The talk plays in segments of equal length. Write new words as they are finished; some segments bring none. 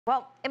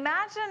Well,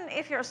 imagine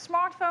if your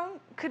smartphone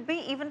could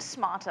be even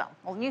smarter.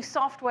 Well, new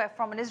software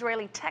from an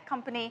Israeli tech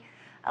company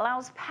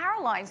allows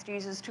paralyzed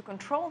users to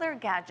control their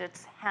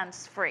gadgets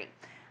hands-free.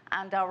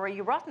 And our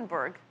Roee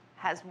Ruttenberg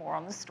has more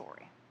on the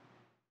story.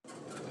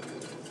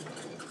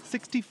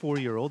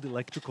 64-year-old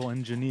electrical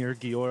engineer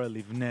Giora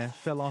Livne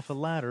fell off a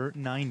ladder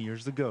 9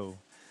 years ago.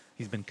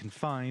 He's been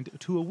confined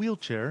to a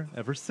wheelchair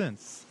ever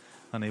since,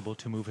 unable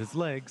to move his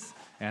legs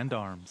and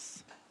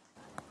arms.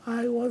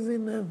 I was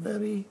in a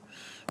very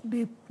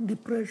deep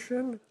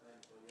depression.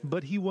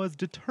 But he was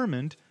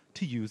determined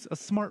to use a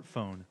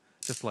smartphone,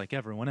 just like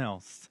everyone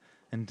else.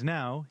 And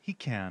now he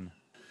can.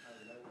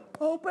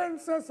 Open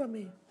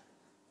Sesame.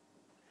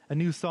 A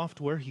new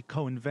software he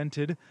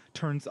co-invented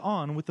turns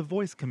on with the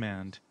voice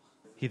command.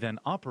 He then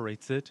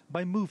operates it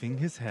by moving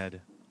his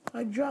head.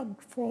 I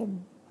jumped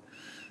from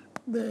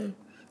the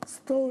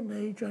Stone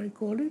Age, I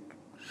call it,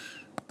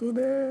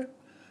 to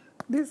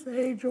this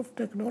age of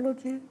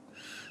technology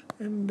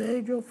and the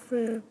age of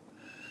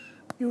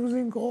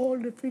using all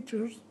the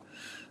features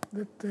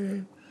that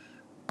the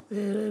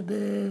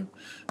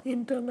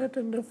internet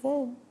and the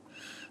phone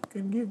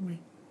can give me.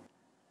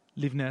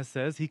 Livne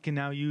says he can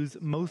now use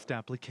most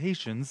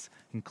applications,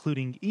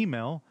 including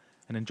email,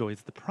 and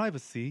enjoys the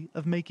privacy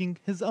of making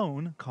his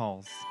own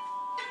calls.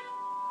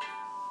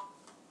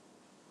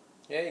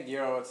 Hey,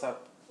 Giora, what's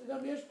up?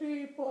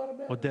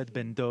 Oded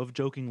Ben-Dov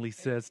jokingly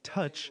says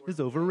touch is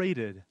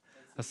overrated.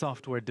 A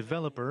software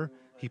developer,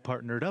 he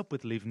partnered up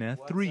with Livne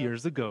 3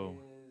 years ago.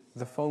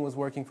 The phone was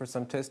working for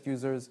some test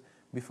users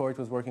before it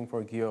was working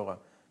for Giora,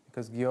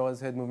 because Giora's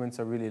head movements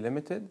are really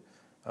limited.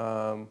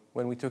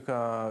 When we took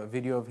a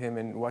video of him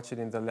and watched it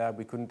in the lab,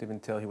 we couldn't even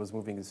tell he was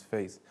moving his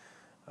face.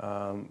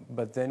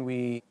 But then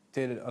we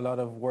did a lot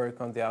of work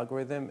on the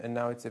algorithm, and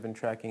now it's even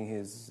tracking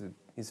his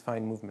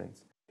fine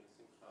movements.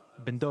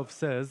 Ben-Dov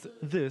says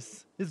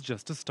this is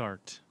just a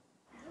start.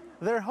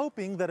 They're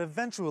hoping that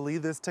eventually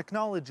this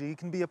technology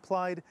can be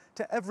applied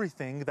to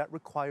everything that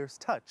requires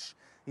touch,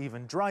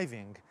 even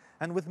driving.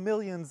 And with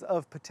millions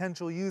of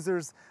potential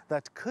users,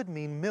 that could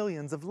mean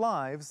millions of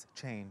lives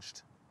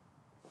changed.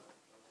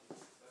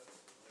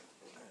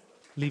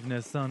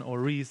 Livne's son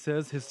Roee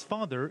says his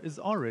father is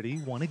already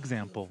one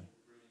example.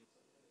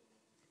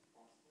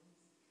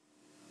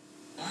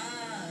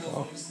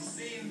 Oh.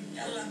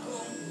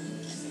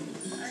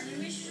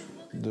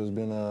 There's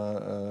been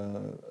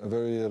a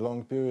very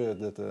long period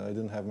that I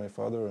didn't have my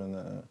father,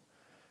 and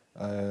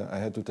I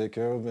had to take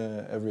care of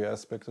every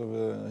aspect of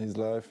his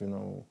life, you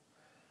know.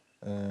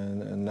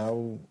 And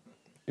now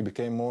he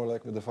became more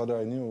like the father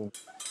I knew.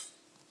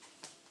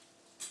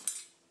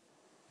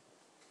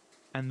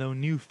 And though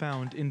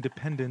newfound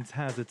independence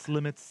has its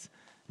limits,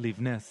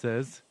 Livne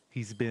says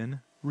he's been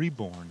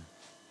reborn.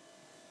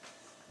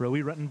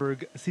 Roee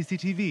Ruttenberg,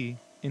 CCTV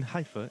in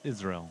Haifa,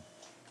 Israel.